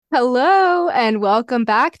Hello and welcome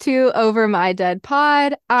back to Over My Dead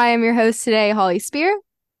Pod. I am your host today, Holly Spear,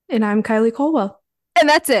 And I'm Kylie Colwell. and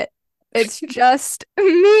that's it. It's just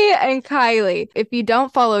me and Kylie. If you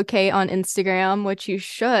don't follow Kate on Instagram, which you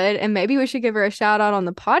should, and maybe we should give her a shout out on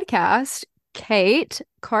the podcast, Kate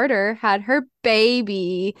Carter had her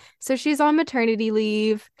baby. So she's on maternity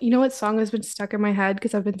leave. You know what song has been stuck in my head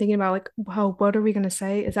because I've been thinking about wow, what are we gonna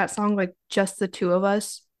say? Is that song like just the two of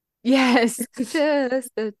us? Yes, just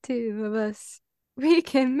the two of us. We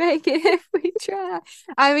can make it if we try.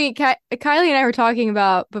 I mean, Kylie and I were talking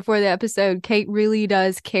about before the episode, Kate really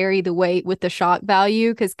does carry the weight with the shock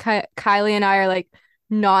value because Kylie and I are like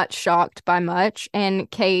not shocked by much,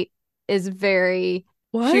 and Kate is very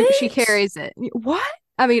she What? carries it. What?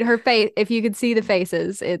 I mean, her face, if you could see the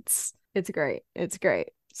faces, it's great. It's great.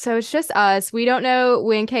 So it's just us. We don't know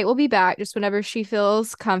when Kate will be back, just whenever she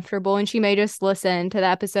feels comfortable. And she may just listen to the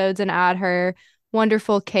episodes and add her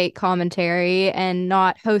wonderful Kate commentary and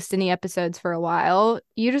not host any episodes for a while.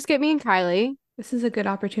 You just get me and Kylie. This is a good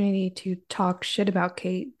opportunity to talk shit about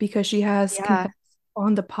Kate because she has Yeah. confessed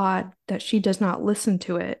on the pod that she does not listen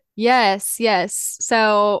to it. Yes, yes.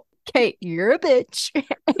 So, Kate, you're a bitch.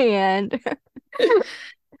 And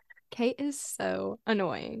Kate is so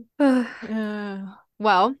annoying.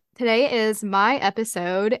 Well, today is my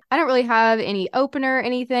episode. I don't really have any opener or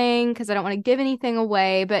anything because I don't want to give anything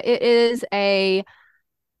away, but it is a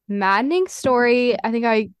maddening story. I think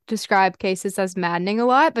I describe cases as maddening a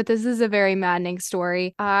lot, but this is a very maddening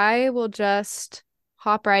story. I will just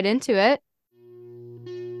hop right into it.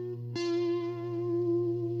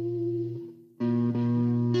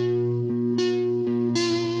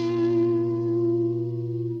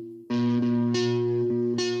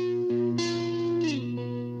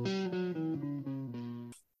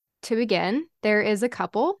 To begin, there is a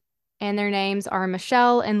couple, and their names are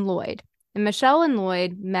Michele and Lloyd. And Michele and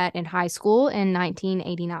Lloyd met in high school in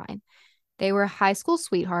 1989. They were high school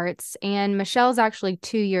sweethearts, and Michelle's actually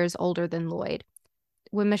 2 years older than Lloyd.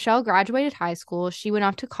 When Michele graduated high school, she went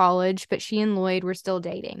off to college, but she and Lloyd were still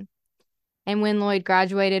dating. And when Lloyd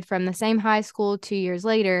graduated from the same high school 2 years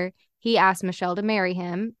later, he asked Michele to marry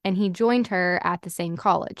him, and he joined her at the same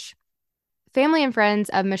college. Family and friends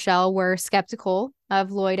of Michele were skeptical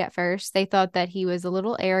of Lloyd at first. They thought that he was a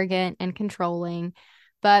little arrogant and controlling,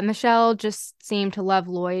 but Michele just seemed to love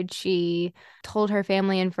Lloyd. She told her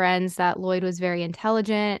family and friends that Lloyd was very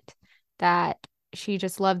intelligent, that she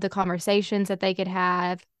just loved the conversations that they could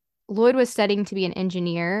have. Lloyd was studying to be an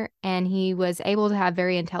engineer, and he was able to have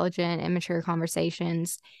very intelligent and mature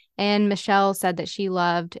conversations. And Michele said that she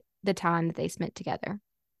loved the time that they spent together.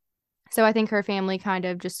 So I think her family kind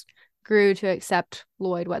of just grew to accept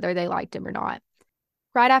Lloyd, whether they liked him or not.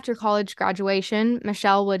 Right after college graduation,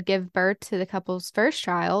 Michele would give birth to the couple's first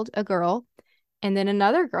child, a girl, and then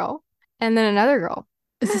another girl, and then another girl.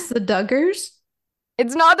 Is this the Duggars?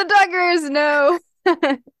 It's not the Duggars, no.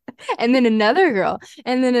 And then another girl,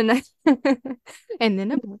 and then another, and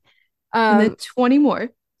then a boy. And then Um, 20 more.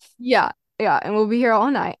 yeah, yeah, and we'll be here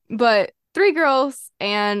all night. But three girls,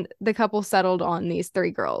 and the couple settled on these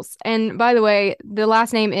three girls. And by the way, the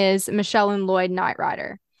last name is Michele and Lloyd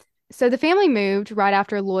Nightrider. So the family moved right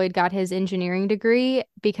after Lloyd got his engineering degree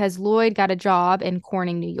because Lloyd got a job in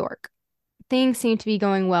Corning, New York. Things seemed to be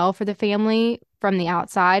going well for the family from the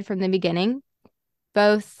outside from the beginning.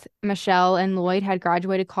 Both Michele and Lloyd had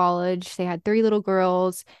graduated college. They had three little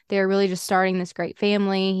girls. They were really just starting this great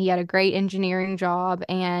family. He had a great engineering job,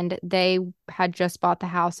 and they had just bought the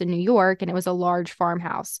house in New York, and it was a large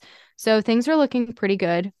farmhouse. So things were looking pretty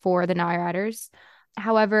good for the Nyriders.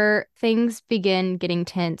 However, things begin getting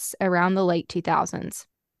tense around the late 2000s.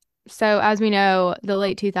 So, as we know, the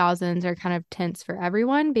late 2000s are kind of tense for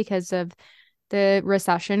everyone because of the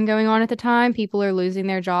recession going on at the time. People are losing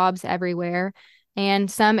their jobs everywhere, and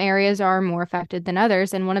some areas are more affected than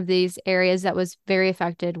others. And one of these areas that was very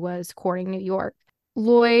affected was Corning, New York.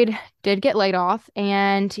 Lloyd did get laid off,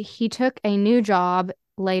 and he took a new job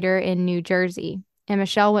later in New Jersey. And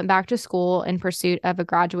Michele went back to school in pursuit of a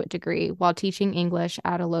graduate degree while teaching English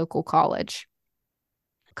at a local college.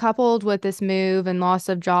 Coupled with this move and loss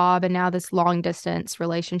of job and now this long distance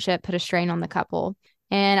relationship put a strain on the couple.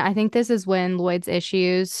 And I think this is when Lloyd's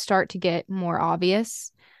issues start to get more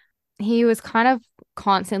obvious. He was kind of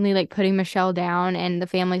constantly like putting Michele down, and the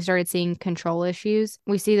family started seeing control issues.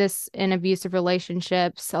 We see this in abusive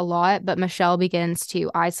relationships a lot, but Michele begins to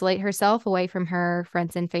isolate herself away from her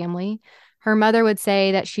friends and family. Her mother would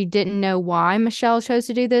say that she didn't know why Michele chose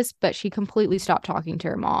to do this, but she completely stopped talking to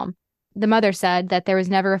her mom. The mother said that there was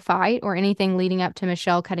never a fight or anything leading up to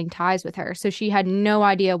Michele cutting ties with her. So she had no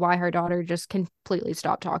idea why her daughter just completely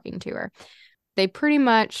stopped talking to her. they pretty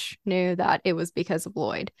much knew that it was because of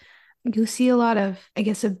Lloyd. You see a lot of, I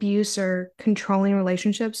guess, abuse or controlling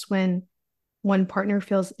relationships when one partner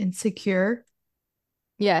feels insecure.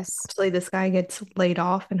 Yes. Actually, this guy gets laid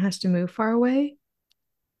off and has to move far away.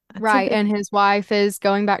 That's a Right. big, And his wife is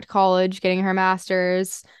going back to college, getting her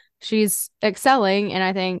master's. She's excelling. And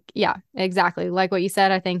I think, yeah, exactly. Like what you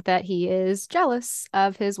said, I think that he is jealous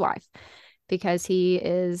of his wife because he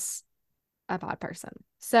is a bad person.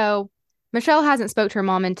 So Michelle hasn't spoke to her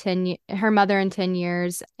mom in her mother in 10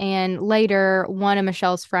 years. And later, one of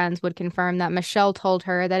Michelle's friends would confirm that Michelle told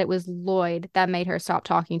her that it was Lloyd that made her stop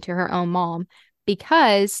talking to her own mom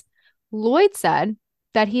because Lloyd said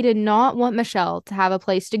that he did not want Michelle to have a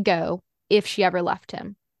place to go if she ever left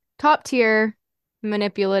him. Top tier,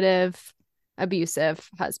 manipulative, abusive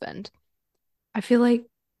husband. I feel like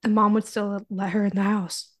the mom would still let her in the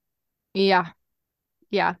house. Yeah,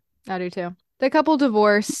 yeah, I do too. The couple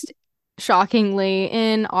divorced shockingly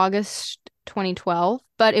in August 2012,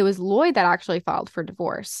 but it was Lloyd that actually filed for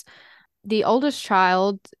divorce. The oldest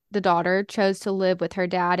child, the daughter, chose to live with her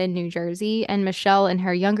dad in New Jersey, and Michelle and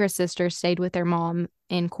her younger sister stayed with their mom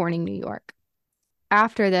in Corning, New York.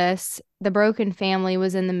 After this, the broken family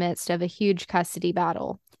was in the midst of a huge custody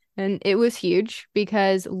battle. And it was huge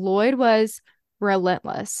because Lloyd was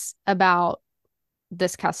relentless about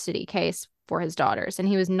this custody case for his daughters, and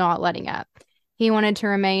he was not letting up. He wanted to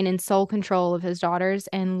remain in sole control of his daughters,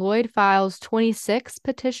 and Lloyd files 26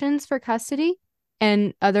 petitions for custody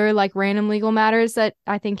and other like random legal matters that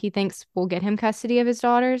I think he thinks will get him custody of his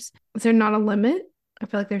daughters. Is there not a limit? I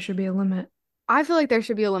feel like there should be a limit. I feel like there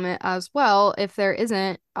should be a limit as well. If there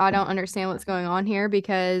isn't, I don't understand what's going on here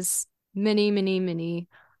because many, many, many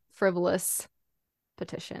frivolous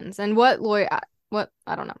petitions. And what,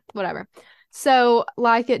 I don't know, whatever. So,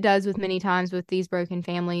 like it does with many times with these broken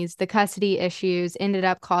families, the custody issues ended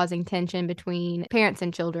up causing tension between parents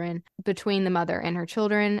and children, between the mother and her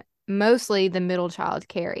children, mostly the middle child,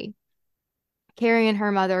 Kylee. Carrie and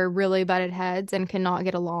her mother really butted heads and could not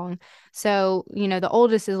get along. So, the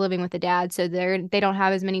oldest is living with the dad, so they don't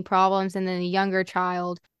have as many problems. And then the younger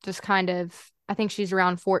child just kind of, I think she's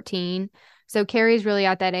around 14. So Carrie's really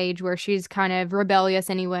at that age where she's kind of rebellious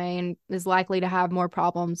anyway and is likely to have more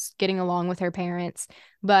problems getting along with her parents.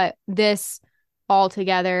 But this all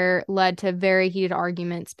together led to very heated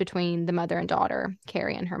arguments between the mother and daughter,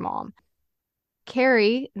 Carrie and her mom.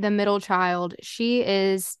 Carrie, the middle child, she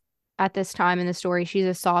is at this time in the story, she's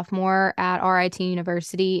a sophomore at RIT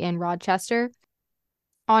University in Rochester.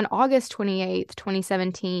 On August 28th,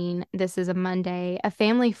 2017, this is a Monday, a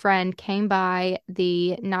family friend came by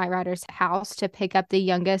the Night Riders' house to pick up the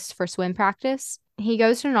youngest for swim practice. He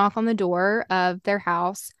goes to knock on the door of their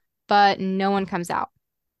house, but no one comes out.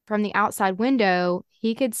 From the outside window,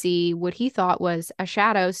 he could see what he thought was a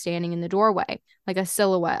shadow standing in the doorway, like a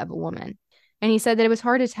silhouette of a woman. And he said that it was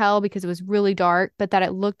hard to tell because it was really dark, but that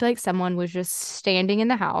it looked like someone was just standing in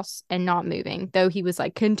the house and not moving, though he was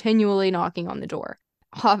like continually knocking on the door.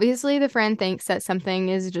 Obviously, the friend thinks that something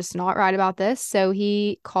is just not right about this, so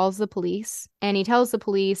he calls the police and he tells the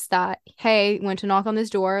police that, hey, went to knock on this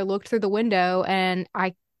door, looked through the window, and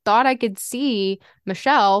I thought I could see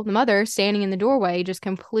Michelle, the mother, standing in the doorway, just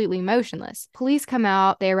completely motionless. Police come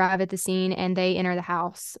out, they arrive at the scene, and they enter the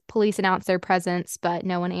house. Police announce their presence, but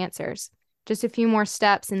no one answers. Just a few more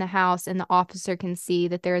steps in the house, and the officer can see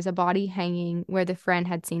that there is a body hanging where the friend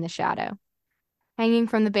had seen the shadow. Hanging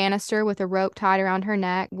from the banister with a rope tied around her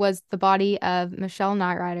neck was the body of Michelle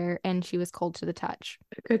Nightrider, and she was cold to the touch.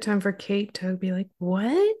 A good time for Kate to be like,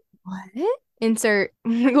 "What? What? Insert,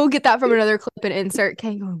 we'll get that from another clip and insert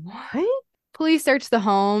Kate going, what? Police search the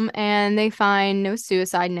home and they find no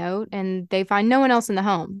suicide note and they find no one else in the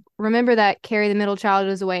home. Remember that Carrie, the middle child,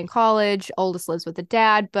 is away in college, oldest lives with the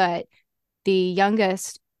dad, but the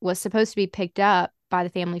youngest was supposed to be picked up by the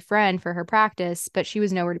family friend for her practice, but she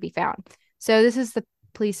was nowhere to be found. So this is the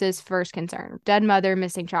police's first concern: dead mother,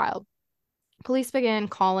 missing child. Police began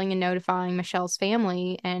calling and notifying Michelle's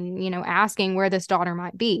family and, asking where this daughter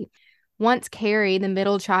might be. Once Carrie, the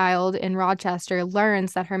middle child in Rochester,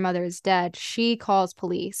 learns that her mother is dead, she calls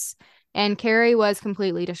police. And Carrie was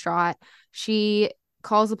completely distraught. She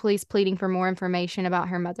calls the police pleading for more information about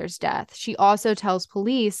her mother's death. She also tells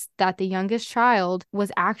police that the youngest child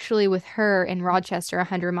was actually with her in Rochester,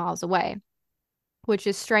 100 miles away, which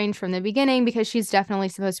is strange from the beginning because she's definitely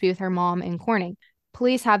supposed to be with her mom in Corning.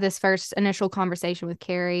 Police have this first initial conversation with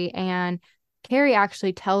Carrie, and Carrie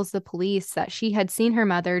actually tells the police that she had seen her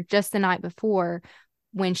mother just the night before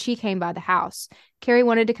when she came by the house. Carrie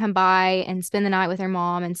wanted to come by and spend the night with her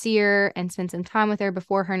mom and see her and spend some time with her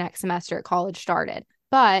before her next semester at college started.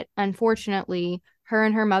 But unfortunately, Her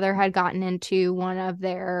and her mother had gotten into one of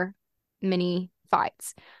their many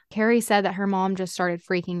fights. Carrie said that her mom just started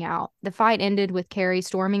freaking out. The fight ended with Carrie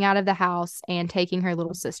storming out of the house and taking her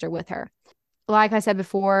little sister with her. Like I said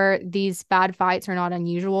before, these bad fights are not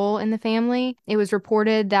unusual in the family. It was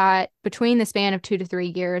reported that between the span of 2 to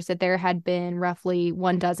 3 years that there had been roughly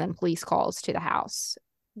 1 dozen police calls to the house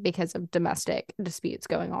because of domestic disputes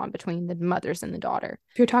going on between the mothers and the daughter.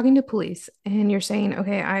 If you're talking to police and you're saying,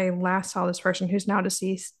 okay, I last saw this person who's now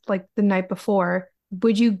deceased like the night before,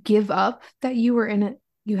 would you give up that you were in it?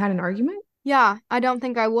 You had an argument? Yeah, I don't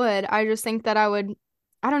think I would. I just think that I would,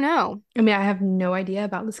 I don't know. I mean, I have no idea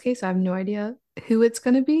about this case. I have no idea who it's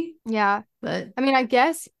going to be, Yeah. but I mean, I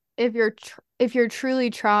guess if you're truly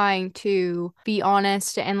trying to be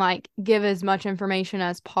honest and like give as much information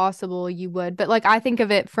as possible, you would. But like I think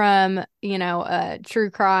of it from, a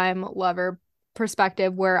true crime lover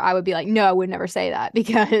perspective where I would be like, no, I would never say that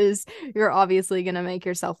because you're obviously going to make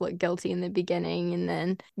yourself look guilty in the beginning and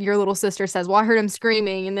then your little sister says, "Well, I heard him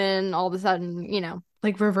screaming," and then all of a sudden.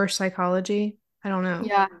 like reverse psychology. I don't know.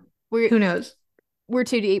 Yeah. We're Who knows? we're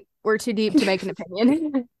too deep. We're too deep to make an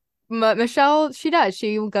opinion. But Michelle, she does.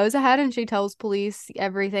 She goes ahead and she tells police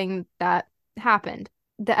everything that happened.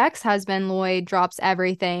 The ex-husband, Lloyd, drops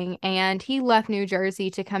everything and he left New Jersey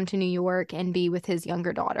to come to New York and be with his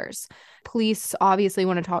younger daughters. Police obviously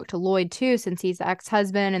want to talk to Lloyd too, since he's the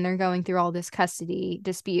ex-husband and they're going through all this custody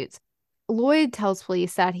disputes. Lloyd tells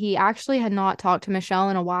police that he actually had not talked to Michelle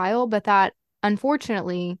in a while, but that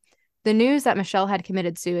unfortunately, the news that Michelle had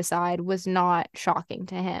committed suicide was not shocking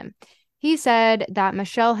to him. He said that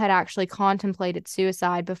Michelle had actually contemplated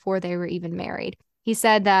suicide before they were even married. He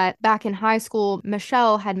said that back in high school,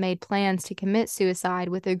 Michelle had made plans to commit suicide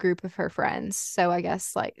with a group of her friends. So I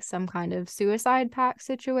guess like some kind of suicide pact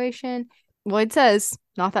situation. Lloyd says,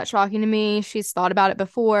 not that shocking to me. She's thought about it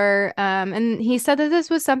before. And he said that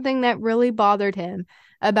this was something that really bothered him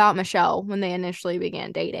about Michelle when they initially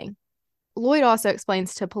began dating. Lloyd also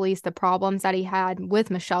explains to police the problems that he had with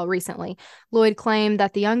Michelle recently. Lloyd claimed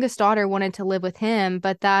that the youngest daughter wanted to live with him,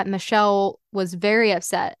 but that Michelle was very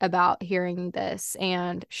upset about hearing this,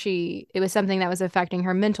 and it was something that was affecting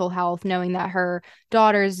her mental health, knowing that her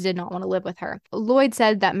daughters did not want to live with her. Lloyd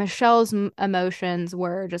said that Michelle's emotions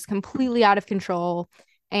were just completely out of control,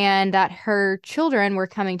 and that her children were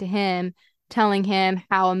coming to him telling him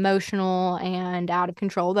how emotional and out of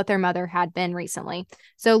control that their mother had been recently.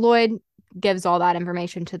 So Lloyd gives all that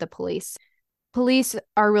information to the police. Police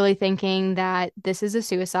are really thinking that this is a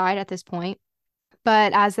suicide at this point.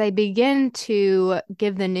 But as they begin to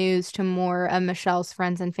give the news to more of Michelle's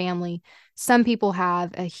friends and family, some people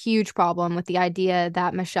have a huge problem with the idea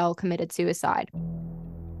that Michelle committed suicide.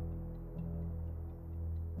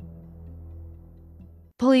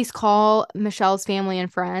 Police call Michelle's family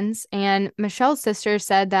and friends, and Michelle's sister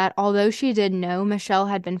said that although she did know Michelle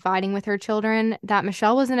had been fighting with her children, that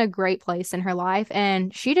Michelle was in a great place in her life,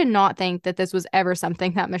 and she did not think that this was ever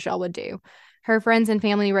something that Michelle would do. Her friends and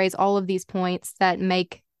family raise all of these points that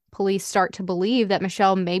make police start to believe that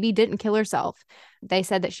Michelle maybe didn't kill herself. They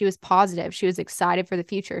said that she was positive, she was excited for the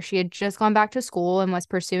future. She had just gone back to school and was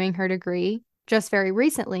pursuing her degree. Just very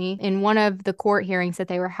recently, in one of the court hearings that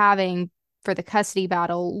they were having, for the custody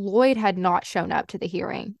battle, Lloyd had not shown up to the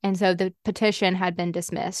hearing, and so the petition had been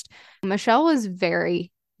dismissed. Michelle was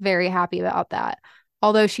very, very happy about that,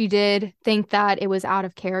 although she did think that it was out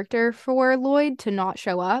of character for Lloyd to not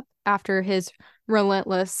show up after his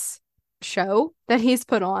relentless show that he's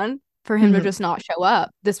put on. For him to Mhm. just not show up,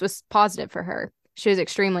 this was positive for her. She was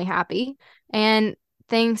extremely happy, and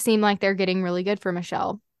things seem like they're getting really good for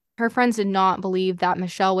Michelle. Her friends did not believe that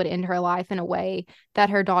Michelle would end her life in a way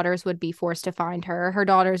that her daughters would be forced to find her. Her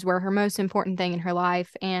daughters were her most important thing in her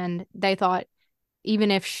life, and they thought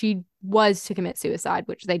even if she was to commit suicide,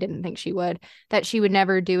 which they didn't think she would, that she would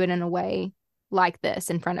never do it in a way like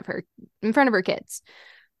this in front of her kids.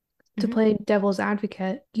 To Mhm. play devil's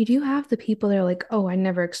advocate, you do have the people that are like, oh, I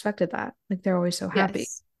never expected that. Like they're always so happy.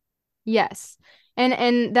 Yes. Yes.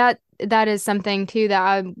 And that is something too that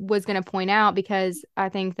I was going to point out because I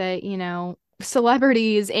think that,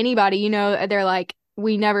 celebrities, anybody, they're like,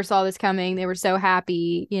 we never saw this coming. They were so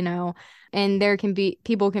happy, and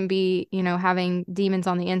people can be, having demons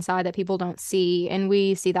on the inside that people don't see. And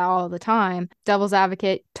we see that all the time. Devil's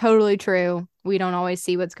advocate, totally true. We don't always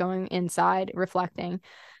see what's going inside reflecting.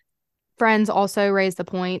 Friends also raised the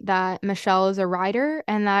point that Michelle is a writer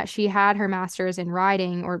and that she had her master's in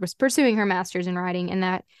writing or was pursuing her master's in writing and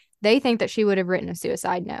that they think that she would have written a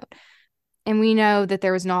suicide note. And we know that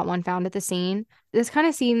there was not one found at the scene. This kind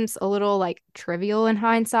of seems a little like trivial in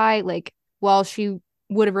hindsight. Like, well, she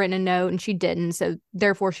would have written a note and she didn't, so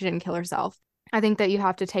therefore she didn't kill herself. I think that you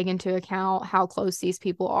have to take into account how close these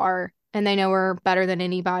people are, and they know her better than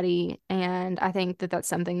anybody. And I think that that's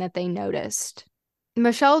something that they noticed.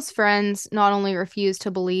 Michelle's friends not only refuse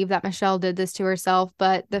to believe that Michelle did this to herself,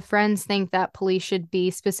 but the friends think that police should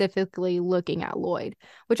be specifically looking at Lloyd,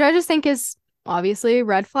 which I just think is obviously a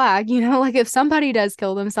red flag. Like if somebody does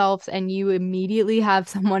kill themselves and you immediately have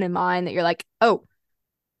someone in mind that you're like, oh,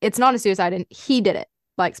 it's not a suicide and he did it,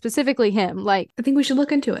 like specifically him, like, I think we should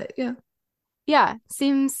look into it. Yeah. yeah,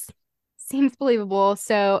 seems believable.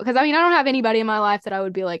 So, because I mean, I don't have anybody in my life that I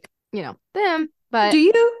would be like, them, Do but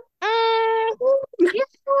you? mm,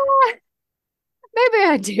 yeah, maybe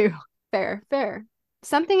I do. Fair, fair.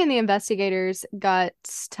 Something in the investigators'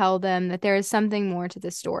 guts tell them that there is something more to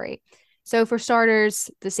this story. So, for starters,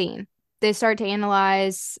 the scene. They start to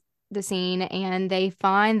analyze the scene and they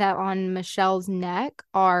find that on Michelle's neck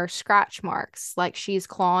are scratch marks, like she's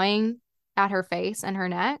clawing at her face and her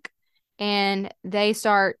neck. And they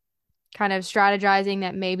start kind of strategizing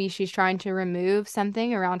that maybe she's trying to remove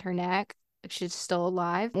something around her neck if she's still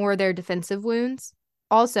alive, or their defensive wounds.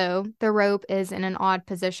 Also, the rope is in an odd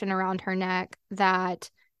position around her neck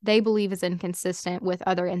that they believe is inconsistent with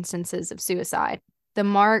other instances of suicide. The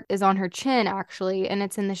mark is on her chin, actually, and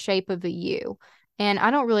it's in the shape of a U. And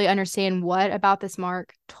I don't really understand what about this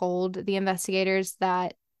mark told the investigators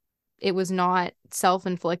that it was not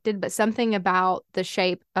self-inflicted, but something about the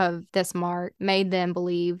shape of this mark made them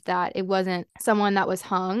believe that it wasn't someone that was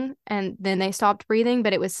hung and then they stopped breathing,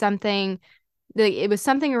 but it was something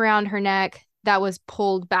around her neck that was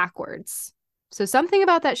pulled backwards. So something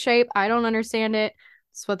about that shape, I don't understand it.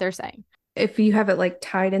 That's what they're saying. If you have it like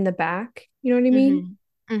tied in the back, you know what I mean?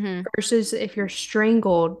 Mm-hmm. Mm-hmm. Versus if you're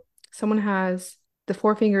strangled, someone has the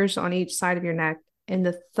four fingers on each side of your neck and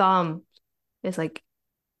the thumb is like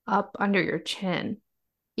up under your chin.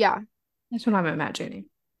 Yeah. That's what I'm imagining.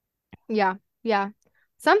 Yeah. Yeah.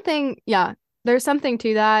 Yeah. There's something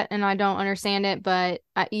to that, and I don't understand it, but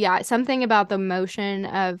yeah, something about the motion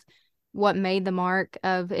of what made the mark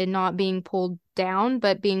of it not being pulled down,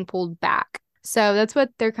 but being pulled back. So that's what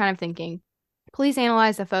they're kind of thinking. Police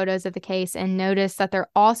analyze the photos of the case and notice that there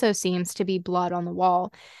also seems to be blood on the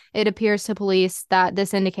wall. It appears to police that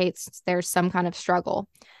this indicates there's some kind of struggle.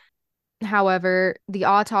 However, the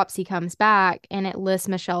autopsy comes back and it lists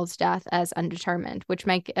Michelle's death as undetermined, which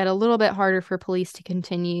make it a little bit harder for police to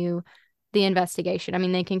continue the investigation. I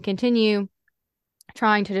mean, they can continue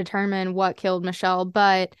trying to determine what killed Michelle,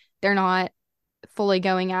 but they're not fully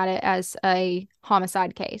going at it as a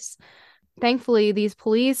homicide case. Thankfully, these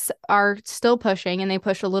police are still pushing and they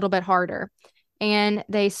push a little bit harder. And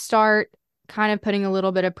they start kind of putting a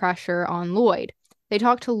little bit of pressure on Lloyd. They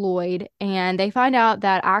talk to Lloyd and they find out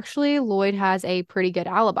that actually Lloyd has a pretty good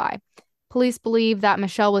alibi. Police believe that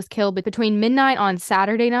Michelle was killed between midnight on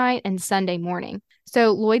Saturday night and Sunday morning.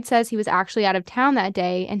 So Lloyd says he was actually out of town that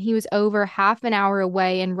day and he was over half an hour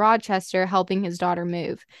away in Rochester helping his daughter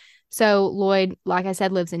move. So Lloyd, like I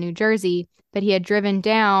said, lives in New Jersey, but he had driven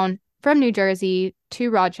down from New Jersey to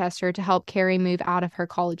Rochester to help Carrie move out of her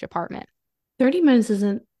college apartment. 30 minutes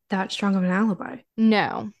isn't that strong of an alibi.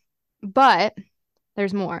 No, but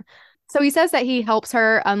there's more. So he says that he helps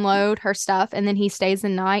her unload her stuff and then he stays the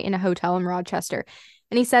night in a hotel in Rochester.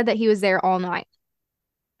 And he said that he was there all night.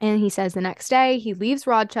 And he says the next day he leaves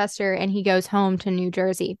Rochester and he goes home to New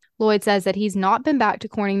Jersey. Lloyd says that he's not been back to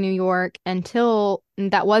Corning, New York until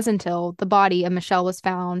the body of Michelle was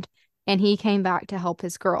found and he came back to help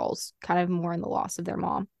his girls, kind of mourn the loss of their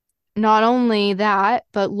mom. Not only that,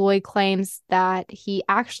 but Lloyd claims that he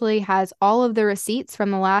actually has all of the receipts from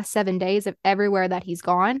the last 7 days of everywhere that he's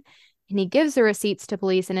gone. And he gives the receipts to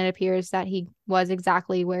police, and it appears that he was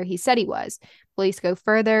exactly where he said he was. Police go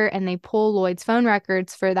further and they pull Lloyd's phone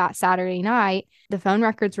records for that Saturday night. The phone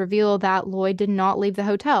records reveal that Lloyd did not leave the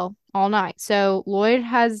hotel all night. So Lloyd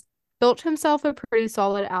has built himself a pretty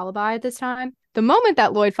solid alibi at this time. The moment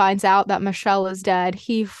that Lloyd finds out that Michelle is dead,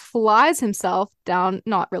 he flies himself down,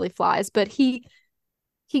 not really flies, but he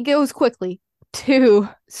goes quickly to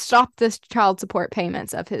stop this child support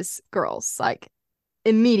payments of his girls, like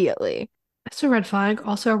immediately. That's a red flag.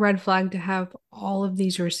 Also, a red flag to have all of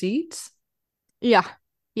these receipts. Yeah.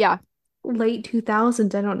 Yeah. Late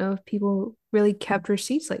 2000s, I don't know if people really kept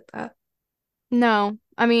receipts like that. No.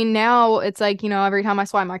 I mean, now it's like, every time I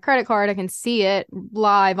swipe my credit card, I can see it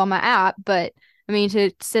live on my app, but I mean,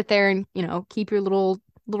 to sit there and, keep your little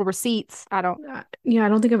receipts, I don't. Yeah, I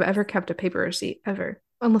don't think I've ever kept a paper receipt ever,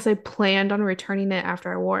 unless I planned on returning it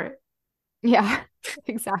after I wore it. Yeah,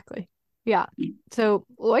 exactly. Yeah. So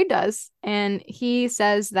Lloyd does, and he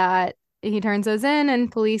says that he turns those in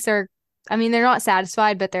and police are I mean, they're not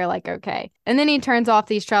satisfied, but they're like, okay. And then he turns off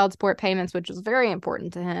these child support payments, which was very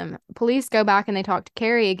important to him. Police go back and they talk to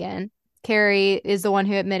Carrie again. Carrie is the one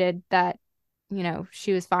who admitted that,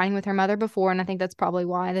 she was fighting with her mother before, and I think that's probably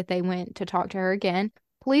why that they went to talk to her again.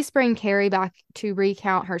 Police bring Carrie back to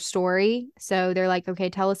recount her story. So they're like, okay,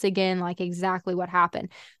 tell us again, like exactly what happened.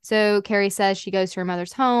 So Carrie says she goes to her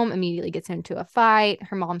mother's home, immediately gets into a fight,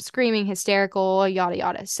 her mom screaming, hysterical, yada,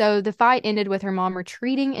 yada. So the fight ended with her mom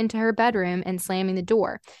retreating into her bedroom and slamming the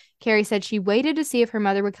door. Carrie said she waited to see if her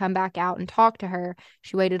mother would come back out and talk to her.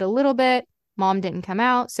 She waited a little bit. Mom didn't come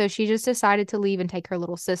out, so she just decided to leave and take her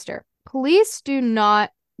little sister. Police do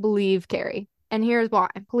not believe Carrie. And here's why.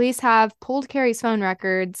 Police have pulled Carrie's phone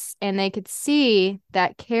records, and they could see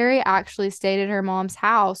that Carrie actually stayed at her mom's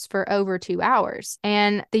house for over 2 hours.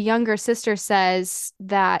 And the younger sister says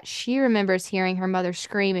that she remembers hearing her mother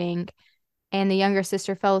screaming, and the younger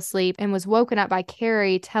sister fell asleep and was woken up by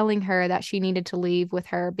Carrie telling her that she needed to leave with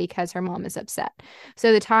her because her mom is upset.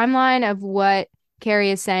 So the timeline of what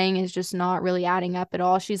Carrie is saying is just not really adding up at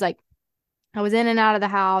all. She's like, I was in and out of the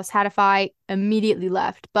house, had a fight, immediately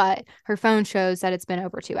left, but her phone shows that it's been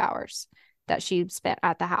over 2 hours that she spent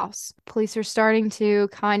at the house. Police are starting to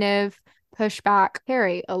kind of push back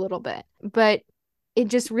Carrie a little bit, but it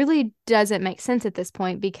just really doesn't make sense at this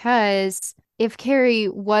point because if Carrie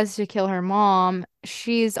was to kill her mom,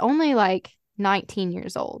 she's only like 19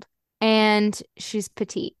 years old and she's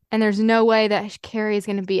petite. And there's no way that Carrie is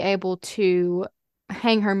going to be able to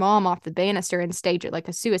hang her mom off the banister and stage it like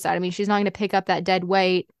a suicide. I mean, she's not going to pick up that dead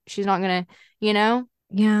weight. She's not going to,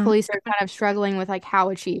 Yeah. police are kind of struggling with like, how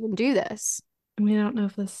would she even do this? I mean, I don't know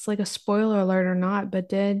if this is like a spoiler alert or not, but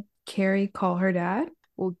did Carrie call her dad?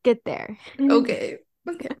 We'll get there. Okay.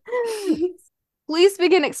 Okay. Police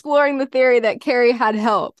begin exploring the theory that Carrie had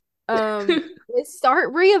help. They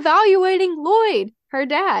start reevaluating Lloyd, her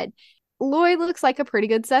dad. Lloyd looks like a pretty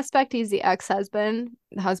good suspect. He's the ex-husband.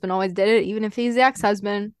 The husband always did it. Even if he's the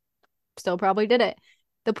ex-husband, still probably did it.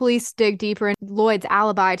 The police dig deeper in Lloyd's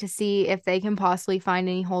alibi to see if they can possibly find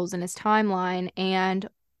any holes in his timeline. And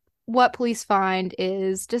what police find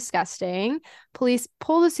is disgusting. Police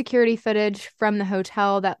pull the security footage from the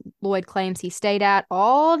hotel that Lloyd claims he stayed at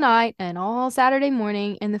all night and all Saturday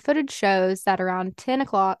morning. And the footage shows that around 10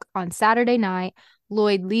 o'clock on Saturday night,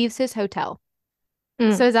 Lloyd leaves his hotel.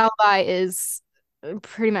 So his alibi is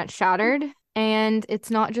pretty much shattered. And it's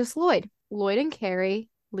not just Lloyd. Lloyd and Carrie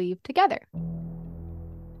leave together.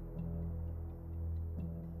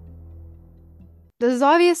 This is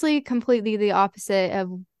obviously completely the opposite of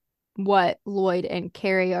what Lloyd and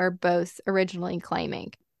Carrie are both originally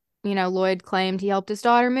claiming. Lloyd claimed he helped his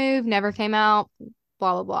daughter move, never came out,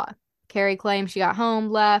 blah, blah, blah. Carrie claimed she got home,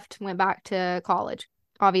 left, went back to college.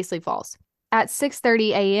 Obviously false. At 6:30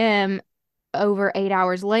 a.m., over 8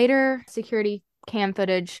 hours later, security cam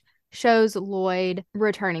footage shows Lloyd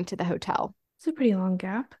returning to the hotel. It's a pretty long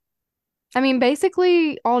gap. I mean,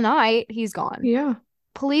 basically all night he's gone. Yeah.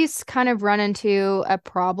 Police kind of run into a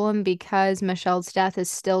problem because Michelle's death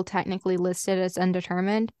is still technically listed as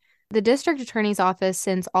undetermined. The district attorney's office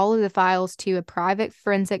sends all of the files to a private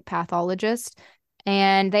forensic pathologist,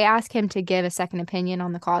 and they ask him to give a second opinion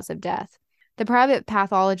on the cause of death. The private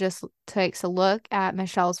pathologist takes a look at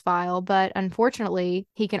Michelle's file, but unfortunately,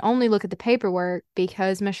 he can only look at the paperwork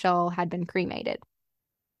because Michelle had been cremated.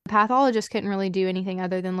 The pathologist couldn't really do anything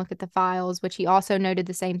other than look at the files, which he also noted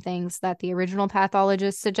the same things that the original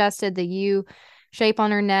pathologist suggested, the U shape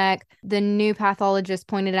on her neck. The new pathologist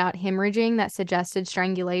pointed out hemorrhaging that suggested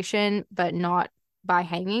strangulation, but not by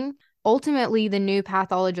hanging. Ultimately, the new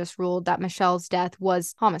pathologist ruled that Michelle's death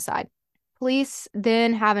was homicide. Police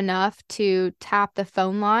then have enough to tap the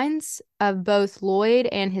phone lines of both Lloyd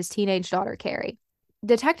and his teenage daughter, Carrie.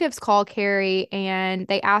 Detectives call Carrie and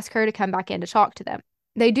they ask her to come back in to talk to them.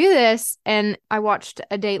 They do this, and I watched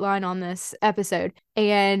a Dateline on this episode,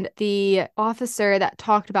 and the officer that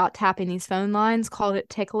talked about tapping these phone lines called it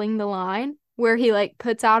tickling the line, where he like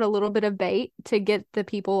puts out a little bit of bait to get the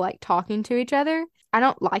people like talking to each other. I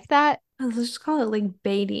don't like that. Let's just call it like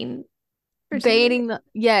baiting or Baiting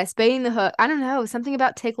something. baiting the hook. I don't know. Something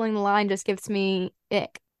about tickling the line just gives me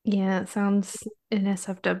ick. Yeah, it sounds an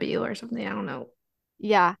SFW or something. I don't know.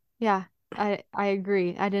 Yeah, yeah. I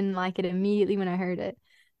agree. I didn't like it immediately when I heard it.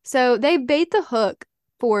 So they bait the hook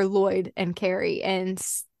for Lloyd and Carrie, and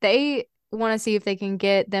they want to see if they can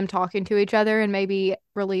get them talking to each other and maybe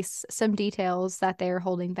release some details that they're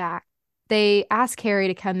holding back. They ask Carrie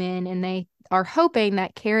to come in, and they are hoping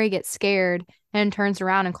that Carrie gets scared and turns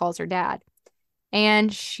around and calls her dad.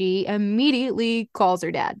 And she immediately calls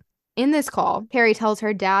her dad. In this call, Carrie tells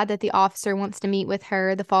her dad that the officer wants to meet with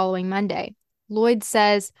her the following Monday. Lloyd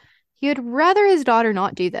says He would rather his daughter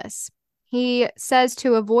not do this. He says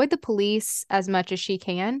to avoid the police as much as she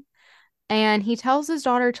can, and he tells his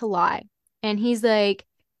daughter to lie. And he's like,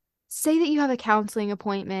 say that you have a counseling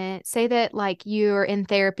appointment, say that like you're in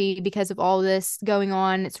therapy because of all this going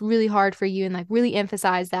on. It's really hard for you, and like really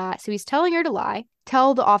emphasize that. So he's telling her to lie,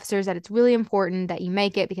 tell the officers that it's really important that you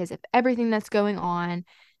make it because of everything that's going on.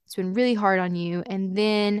 It's been really hard on you. And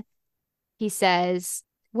then he says,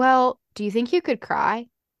 well, do you think you could cry?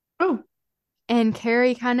 Oh, And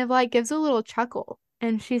Carrie kind of like gives a little chuckle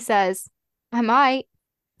and she says, I might.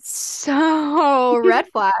 So, red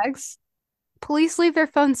flags. Police leave their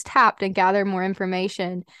phones tapped and gather more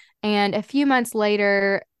information. And a few months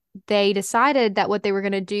later, they decided that what they were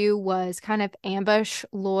going to do was kind of ambush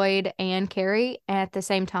Lloyd and Carrie at the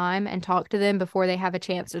same time and talk to them before they have a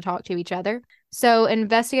chance to talk to each other. So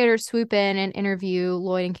investigators swoop in and interview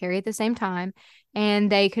Lloyd and Carrie at the same time,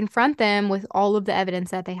 and they confront them with all of the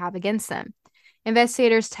evidence that they have against them.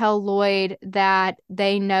 Investigators tell Lloyd that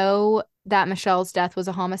they know that Michelle's death was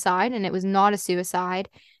a homicide and it was not a suicide,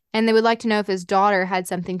 and they would like to know if his daughter had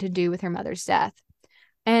something to do with her mother's death.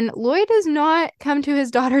 And Lloyd does not come to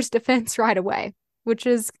his daughter's defense right away, which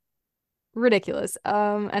is ridiculous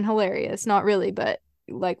and hilarious. Not really, but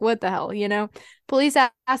like, what the hell, you know? Police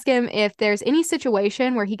ask him if there's any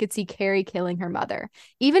situation where he could see Carrie killing her mother,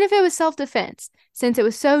 even if it was self-defense, since it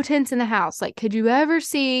was so tense in the house. Like, could you ever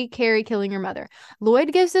see Carrie killing your mother?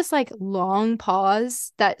 Lloyd gives this like long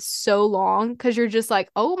pause that's so long because you're just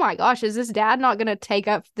like, oh my gosh, is this dad not gonna take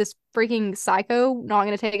up this freaking psycho, not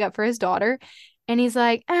gonna take up for his daughter? And he's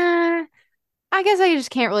like, I guess I just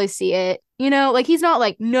can't really see it. You know, like he's not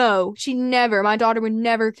like, no, my daughter would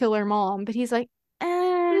never kill her mom. But he's like,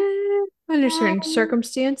 under uh, certain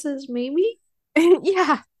circumstances, maybe.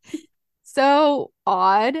 yeah. So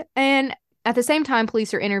odd. And at the same time,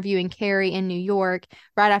 police are interviewing Carrie in New York.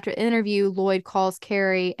 Right after the interview, Lloyd calls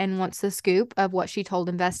Carrie and wants the scoop of what she told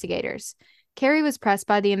investigators. Carrie was pressed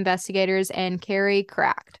by the investigators and Carrie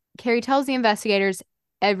cracked. Carrie tells the investigators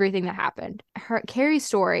everything that happened. Carrie's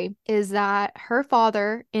story is that her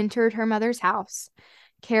father entered her mother's house.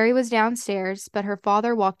 Carrie was downstairs, but her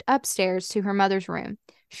father walked upstairs to her mother's room.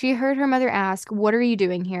 She heard her mother ask, "What are you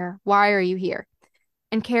doing here? Why are you here?"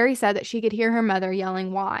 And Carrie said that she could hear her mother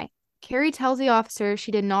yelling, "Why?" Carrie tells the officer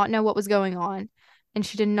she did not know what was going on, and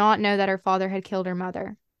she did not know that her father had killed her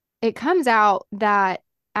mother. It comes out that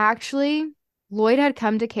actually Lloyd had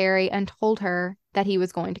come to Carrie and told her that he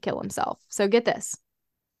was going to kill himself. So get this.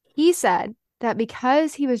 He said that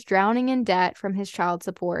because he was drowning in debt from his child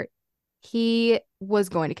support, he was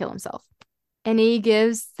going to kill himself. And he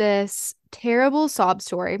gives this terrible sob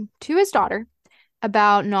story to his daughter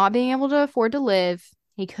about not being able to afford to live.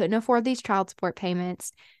 He couldn't afford these child support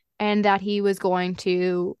payments and that he was going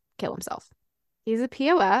to kill himself. He's a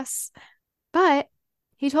POS, but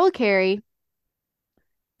he told Carrie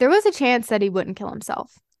there was a chance that he wouldn't kill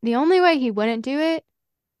himself. The only way he wouldn't do it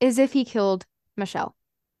is if he killed Michelle.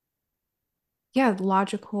 Yeah,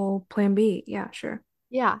 logical plan B. Yeah, sure.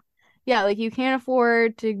 Yeah. Yeah, like you can't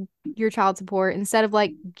afford to your child support instead of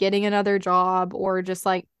like getting another job or just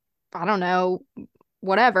like I don't know,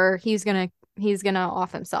 whatever, he's gonna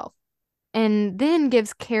off himself. And then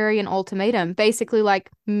gives Carrie an ultimatum, basically like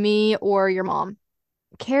me or your mom.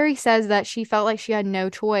 Carrie says that she felt like she had no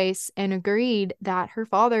choice and agreed that her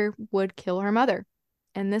father would kill her mother.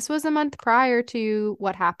 And this was a month prior to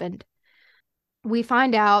what happened. We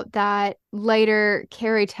find out that later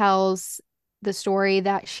Carrie tells the story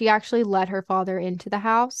that she actually let her father into the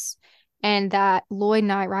house and that Lloyd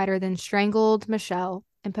Nightrider then strangled Michelle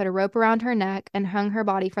and put a rope around her neck and hung her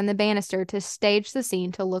body from the banister to stage the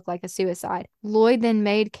scene to look like a suicide. Lloyd then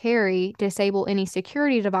made Carrie disable any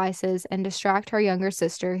security devices and distract her younger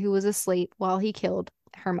sister, who was asleep, while he killed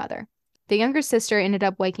her mother. The younger sister ended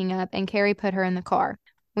up waking up and Carrie put her in the car.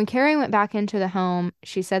 When Carrie went back into the home,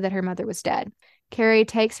 she said that her mother was dead. Carrie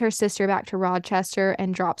takes her sister back to Rochester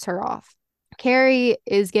and drops her off. Carrie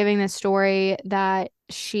is giving this story that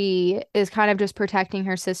she is kind of just protecting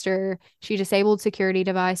her sister. She disabled security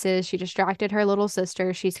devices. She distracted her little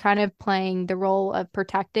sister. She's kind of playing the role of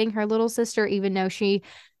protecting her little sister, even though she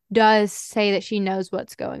does say that she knows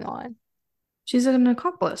what's going on. She's an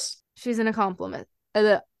accomplice. She's an accomplice.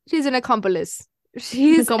 She's an accomplice.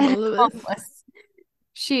 She's an Accomplice. accomplice.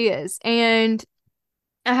 She is. And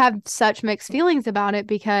I have such mixed feelings about it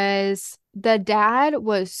because the dad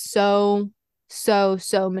was so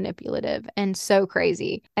manipulative and so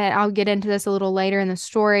crazy. And I'll get into this a little later in the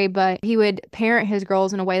story, but he would parent his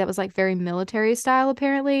girls in a way that was like very military style,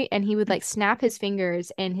 apparently. And he would like snap his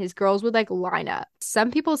fingers and his girls would like line up.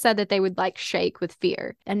 Some people said that they would like shake with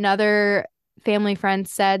fear. Another family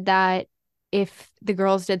friends said that if the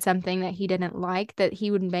girls did something that he didn't like, that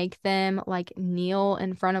he would make them like kneel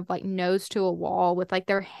in front of like nose to a wall with like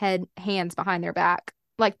their hands behind their back,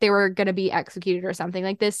 like they were going to be executed or something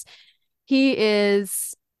like this. He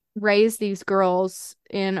is raised these girls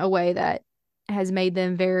in a way that has made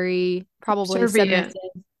them very probably Subservient.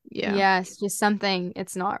 submissive. Yeah. Yes, just something,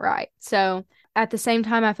 it's not right. So at the same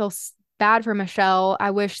time, I feel bad for Michelle.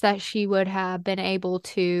 I wish that she would have been able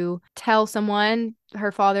to tell someone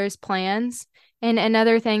her father's plans. And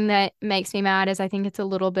another thing that makes me mad is I think it's a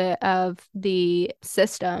little bit of the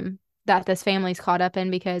system that this family's caught up in,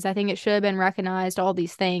 because I think it should have been recognized, all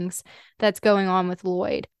these things that's going on with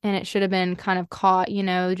Lloyd, and it should have been kind of caught,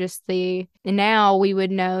 just now we would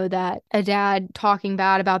know that a dad talking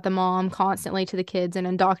bad about the mom constantly to the kids and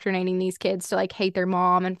indoctrinating these kids to like hate their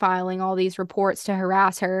mom and filing all these reports to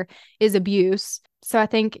harass her is abuse. So I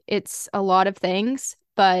think it's a lot of things,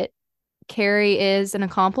 but Carrie is an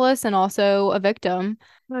accomplice and also a victim.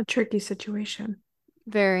 A tricky situation.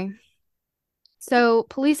 Very. So,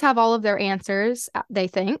 police have all of their answers, they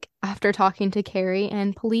think, after talking to Carrie,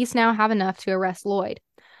 and police now have enough to arrest Lloyd.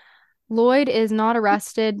 Lloyd is not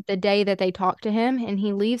arrested the day that they talk to him, and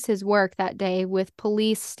he leaves his work that day with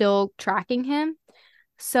police still tracking him.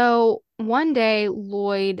 So, one day,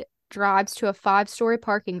 Lloyd drives to a 5-story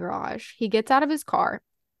parking garage. He gets out of his car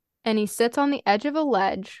and he sits on the edge of a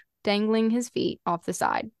ledge, dangling his feet off the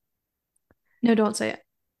side. No, don't say it.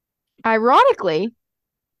 Ironically,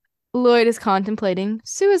 Lloyd is contemplating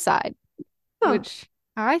suicide, Huh. which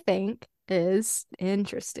I think is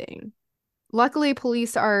interesting. Luckily,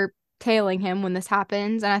 police are tailing him when this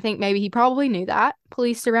happens, and I think maybe he probably knew that.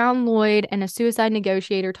 Police surround Lloyd, and a suicide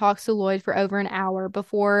negotiator talks to Lloyd for over an hour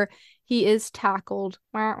before he is tackled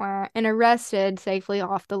and arrested safely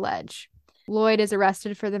off the ledge. Lloyd is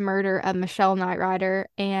arrested for the murder of Michele Neurauter,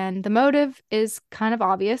 and the motive is kind of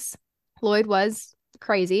obvious. Lloyd was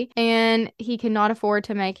crazy and he cannot afford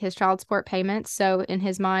to make his child support payments, so in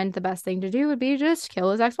his mind, the best thing to do would be just kill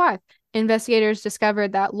his ex-wife. Investigators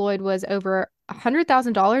discovered that Lloyd was over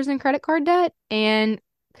 $100,000 in credit card debt and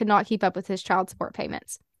could not keep up with his child support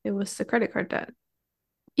payments. It was the credit card debt.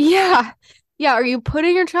 Yeah. Yeah. Are you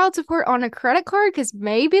putting your child support on a credit card? Because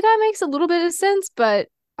maybe that makes a little bit of sense. But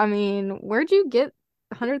I mean, where'd you get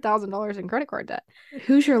 $100,000 in credit card debt?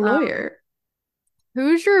 Who's your Um, lawyer?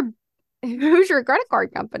 who's your who's your credit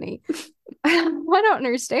card company? I don't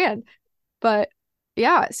understand. But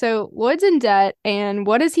yeah, so Lloyd's in debt, and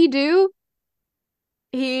what does he do?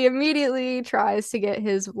 He immediately tries to get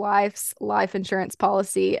his wife's life insurance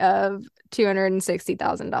policy of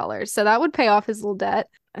 $260,000. So that would pay off his little debt.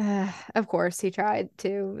 Of course, he tried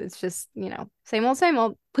to. It's just, same old, same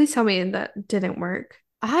old. Please tell me that didn't work.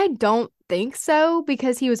 I don't think so,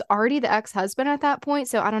 because he was already the ex-husband at that point.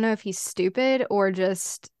 So I don't know if he's stupid or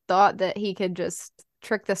just thought that he could just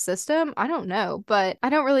trick the system. I don't know, but I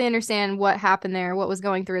don't really understand what happened there, what was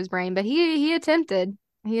going through his brain. But he attempted.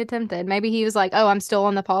 He attempted. Maybe he was like, "Oh, I'm still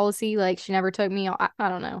on the policy. Like she never took me." I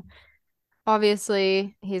don't know.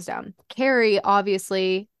 Obviously, he's down. Carrie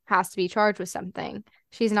obviously has to be charged with something.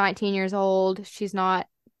 She's 19 years old. She's not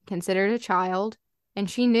considered a child. And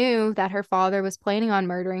she knew that her father was planning on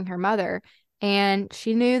murdering her mother. And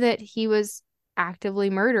she knew that he was actively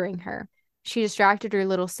murdering her. She distracted her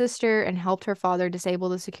little sister and helped her father disable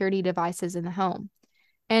the security devices in the home.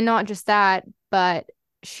 And not just that, but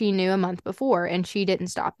she knew a month before and she didn't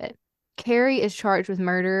stop it. Carrie is charged with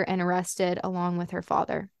murder and arrested along with her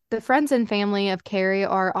father. The friends and family of Carrie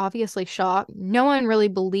are obviously shocked. No one really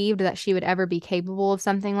believed that she would ever be capable of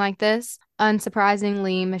something like this.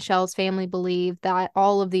 Unsurprisingly, Michelle's family believed that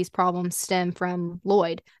all of these problems stem from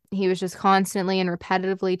Lloyd. He was just constantly and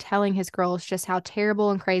repetitively telling his girls just how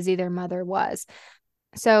terrible and crazy their mother was.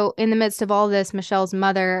 So, in the midst of all this, Michelle's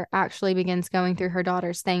mother actually begins going through her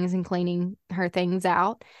daughter's things and cleaning her things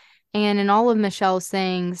out. And in all of Michelle's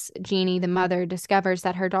things, Jeannie, the mother, discovers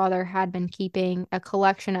that her daughter had been keeping a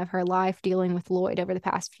collection of her life dealing with Lloyd over the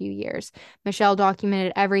past few years. Michelle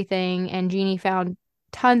documented everything, and Jeannie found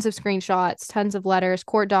tons of screenshots, tons of letters,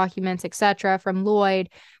 court documents, etc., from Lloyd,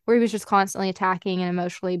 where he was just constantly attacking and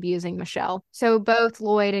emotionally abusing Michelle. So both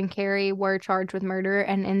Lloyd and Carrie were charged with murder,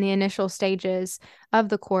 and in the initial stages of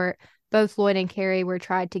the court, both Lloyd and Carrie were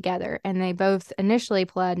tried together, and they both initially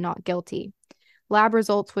pled not guilty. Lab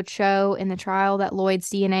results would show in the trial that Lloyd's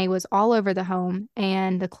DNA was all over the home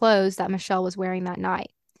and the clothes that Michelle was wearing that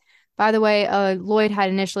night. By the way, Lloyd had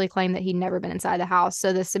initially claimed that he'd never been inside the house,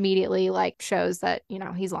 so this immediately shows that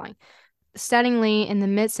he's lying. Stunningly, in the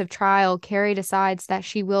midst of trial, Carrie decides that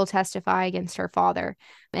she will testify against her father,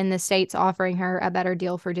 and the state's offering her a better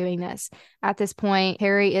deal for doing this. At this point,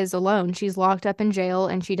 Carrie is alone. She's locked up in jail,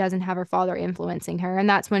 and she doesn't have her father influencing her. And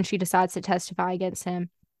that's when she decides to testify against him,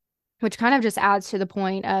 which kind of just adds to the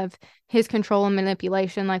point of his control and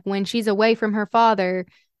manipulation. Like when she's away from her father,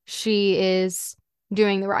 she is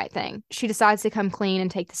doing the right thing. She decides to come clean and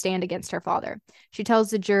take the stand against her father. She tells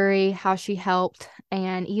the jury how she helped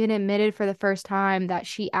and even admitted for the first time that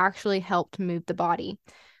she actually helped move the body,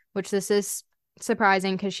 which this is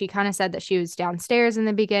surprising because she kind of said that she was downstairs in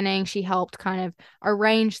the beginning. She helped kind of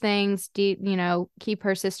arrange things, keep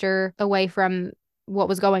her sister away from what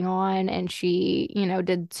was going on, and she,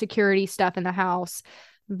 did security stuff in the house.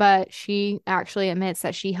 But she actually admits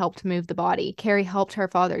that she helped move the body. Carrie helped her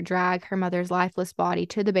father drag her mother's lifeless body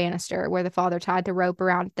to the banister, where the father tied the rope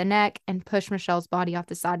around the neck and pushed Michelle's body off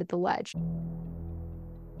the side of the ledge.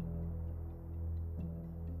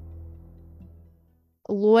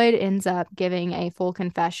 Lloyd ends up giving a full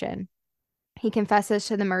confession. He confesses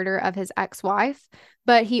to the murder of his ex-wife,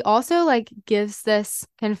 but he also gives this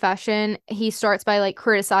confession. He starts by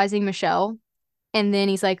criticizing Michelle, and then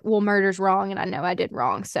he's like, well, murder's wrong and I know I did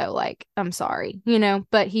wrong, so I'm sorry,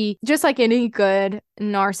 but he, just like any good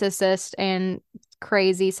narcissist and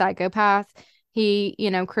crazy psychopath, he,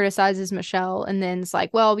 criticizes Michelle and then it's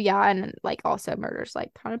like, well, yeah, and also murder's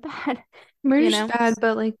kind of bad, you Murder's know. bad,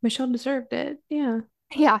 but like Michelle deserved it. Yeah.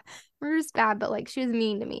 Yeah, murder's bad, but she was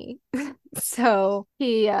mean to me. So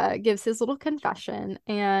he gives his little confession,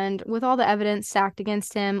 and with all the evidence stacked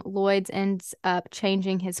against him, Lloyd ends up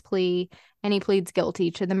changing his plea, and he pleads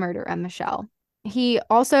guilty to the murder of Michelle. He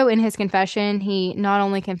also, in his confession, he not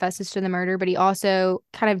only confesses to the murder, but he also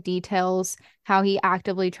kind of details how he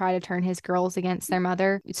actively tried to turn his girls against their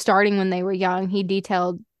mother. Starting when they were young, he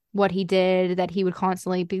detailed what he did, that he would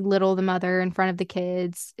constantly belittle the mother in front of the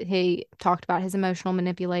kids. He talked about his emotional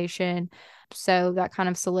manipulation. So that kind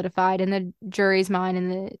of solidified in the jury's mind,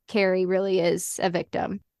 and the Carrie really is a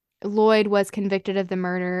victim. Lloyd was convicted of the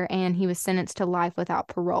murder and he was sentenced to life without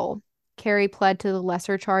parole. Carrie pled to the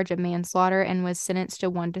lesser charge of manslaughter and was sentenced to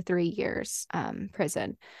 1 to 3 years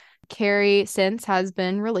prison. Carrie since has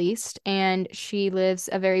been released and she lives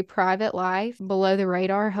a very private life below the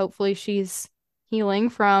radar. Hopefully she's healing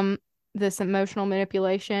from this emotional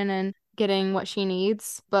manipulation and getting what she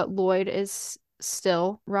needs, but Lloyd is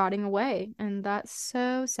still rotting away, and that's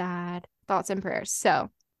so sad. Thoughts and prayers. So,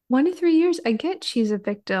 1 to 3 years. I get she's a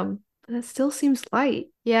victim, but that still seems light.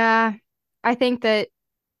 yeah, I think that,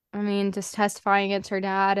 I mean, just testifying against her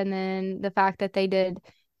dad and then the fact that they did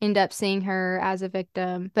end up seeing her as a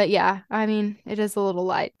victim. But yeah, I mean, it is a little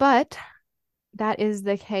light. But that is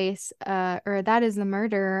the case, or that is the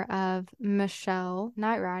murder of Michele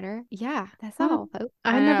Neurauter. Yeah, that's Oh, all, folks.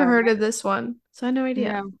 I I never know, heard right? of this one, so I had no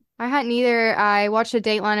idea. No, I hadn't either. I watched a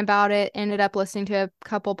Dateline about it, ended up listening to a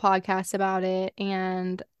couple podcasts about it,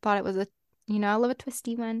 and thought it was I love a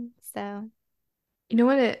twisty one. So, You know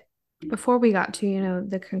what it, before we got to,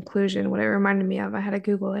 the conclusion, what it reminded me of, I had to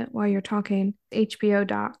Google it while you're talking. HBO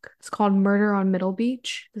doc. It's called Murder on Middle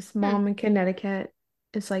Beach. This hmm. mom in Connecticut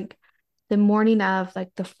is like the morning of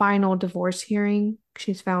the final divorce hearing.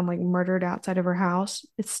 She's found murdered outside of her house.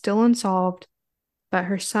 It's still unsolved, but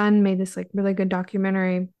her son made this really good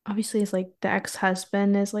documentary. Obviously, it's the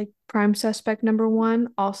ex-husband is prime suspect number one.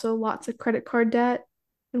 Also, lots of credit card debt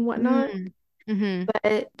and whatnot. Mm. Hmm.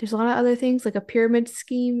 But there's a lot of other things like a pyramid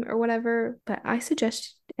scheme or whatever. But I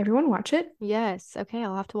suggest everyone watch it. Yes. Okay,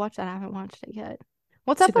 I'll have to watch that. I haven't watched it yet.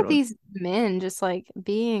 What's It's a up good with one. these men just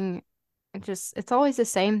being just, it's always the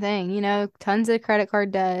same thing, tons of credit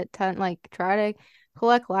card debt, try to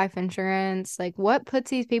collect life insurance. What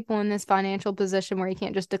puts these people in this financial position where you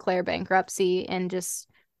can't just declare bankruptcy and just,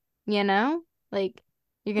 you know, like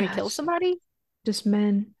you're gonna kill Yes, somebody? just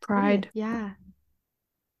men, Idiot. pride, Yeah.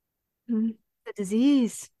 mm, The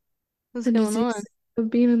disease. What's the going on? disease of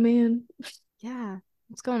being a man. Yeah.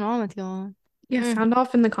 What's going on with y'all? Yeah, Mm. sound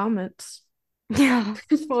off in the comments. Yeah.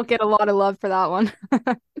 We'll get a lot of love for that one.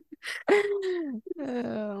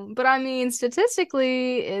 But I mean,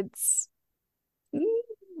 statistically, it's Mm,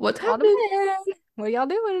 What's a lot of happening? men. What are y'all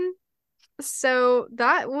doing? So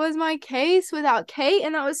that was my case without Kate,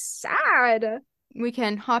 and that was sad. We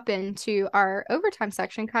can hop into our overtime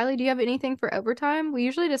section. Kylie, do you have anything for overtime? We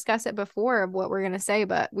usually discuss it before of what we're going to say,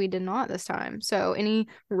 but we did not this time. So, any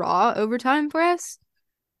raw overtime for us?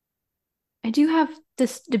 I do have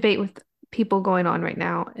this debate with people going on right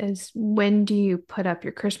now is when do you put up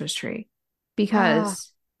your Christmas tree? Ah,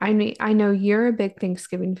 Because I know you're a big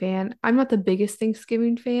Thanksgiving fan. I'm not the biggest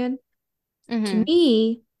Thanksgiving fan. To mm-hmm.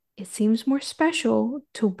 me, it seems more special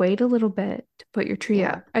to wait a little bit to put your tree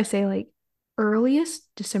Yeah. up. I say like earliest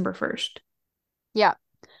December 1st. Yeah.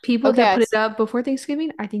 People Okay. that put it up before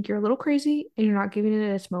Thanksgiving, I think you're a little crazy and you're not giving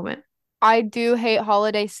it its moment. I do hate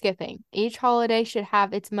holiday skipping. Each holiday should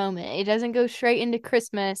have its moment. It doesn't go straight into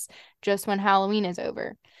Christmas just when Halloween is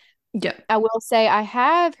over. Yeah. I will say I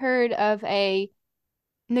have heard of a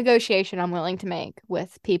negotiation I'm willing to make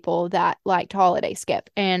with people that like to holiday skip.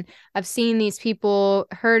 And I've seen these people,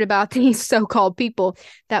 heard about these so-called people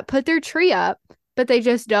that put their tree up, but they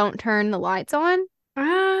just don't turn the lights on.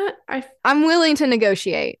 I I'm willing to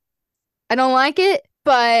negotiate. I don't like it,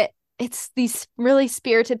 but it's these really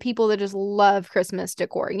spirited people that just love Christmas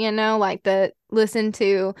decor, like the listen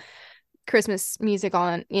to Christmas music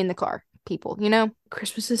on in the car people.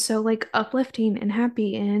 Christmas is so like uplifting and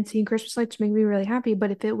happy, and seeing Christmas lights make me really happy.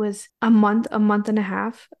 But if it was a month and a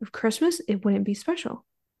half of Christmas, it wouldn't be special.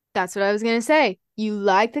 That's what I was gonna say. You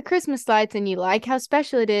like the Christmas lights and you like how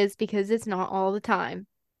special it is because it's not all the time.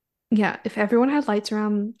 Yeah, if everyone had lights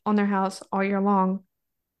around on their house all year long,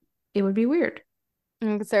 it would be weird.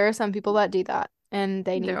 Because there are some people that do that and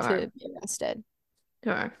they There need are. to be arrested.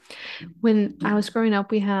 There are. When I was growing up,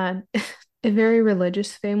 we had a very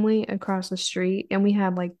religious family across the street, and we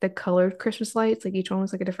had like the colored Christmas lights, like each one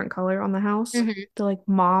was like a different color on the house. Hmm. The like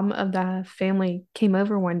mom of the family came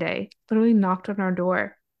over one day, literally knocked on our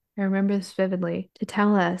door. I remember this vividly to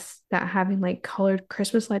tell us that having like colored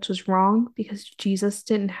Christmas lights was wrong because Jesus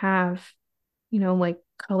didn't have, like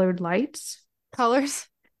colored lights, Colors.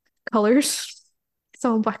 colors. It's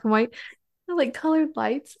all black and white, like colored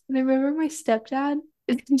lights. And I remember my stepdad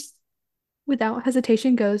without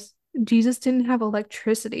hesitation goes, Jesus didn't have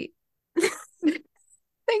electricity.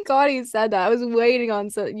 Thank God he said that. I was waiting on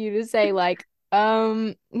you to say like,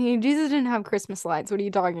 Jesus didn't have Christmas lights. What are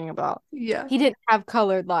you talking about? Yeah. He didn't have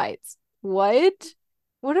colored lights. What?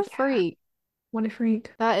 What a Yeah. freak. What a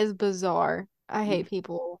freak. That is bizarre. I hate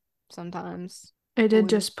people sometimes. I did Who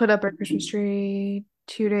just put up our Christmas tree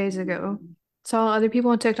 2 days ago. Saw other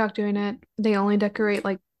people on TikTok doing it. They only decorate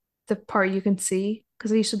like the part you can see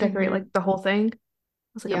because they used to decorate hmm like the whole thing. I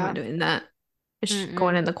was like, I'm not Yeah. doing that. It's just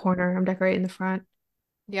going Mm-mm. in the corner. I'm decorating the front.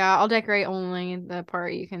 Yeah, I'll decorate only the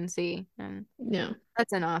part you can see, and Yeah.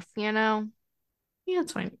 that's enough. Yeah,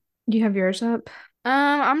 it's fine. Do you have yours up?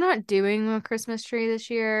 I'm not doing a Christmas tree this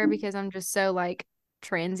year because I'm just so like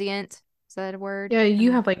transient. Is that a word? Yeah, you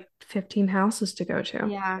And have like 15 houses to go to.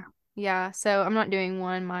 yeah, yeah. So I'm not doing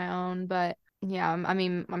one my own, but yeah, I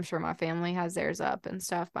mean, I'm sure my family has theirs up and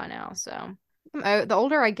stuff by now. So the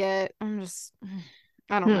older I get, I'm just,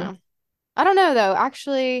 I don't Hmm. know. I don't know though.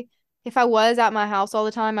 Actually, if I was at my house all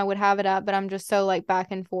the time, I would have it up, but I'm just so like back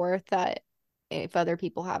and forth that if other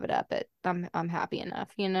people have it up, I'm happy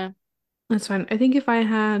enough. That's fine. I think if I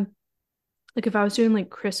had, like, if I was doing like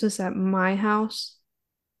Christmas at my house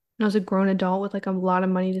and I was a grown adult with like a lot of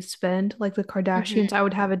money to spend, like the Kardashians, Hmm. I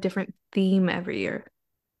would have a different theme every year.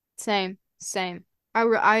 Same, same.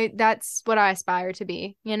 That's what I aspire to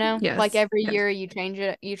be. Like Yes. every Yes. year you change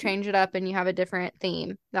it up and you have a different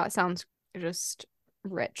theme. That sounds just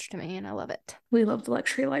rich to me and I love it. We love the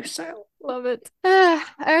luxury lifestyle. Love it.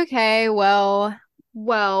 Okay, well,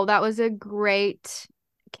 that was a great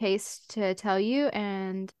case to tell you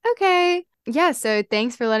and okay. Yeah, so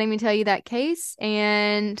thanks for letting me tell you that case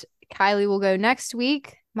and Kylie will go next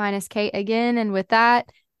week minus Kate again and with that,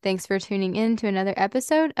 thanks for tuning in to another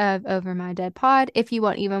episode of Over My Dead Pod. If you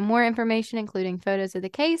want even more information including photos of the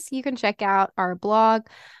case, you can check out our blog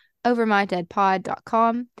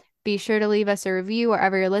overmydeadpod.com. Be sure to leave us a review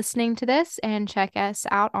wherever you're listening to this and check us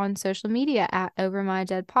out on social media at Over My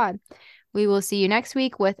Dead Pod. We will see you next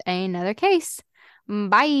week with another case.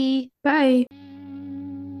 Bye. Bye.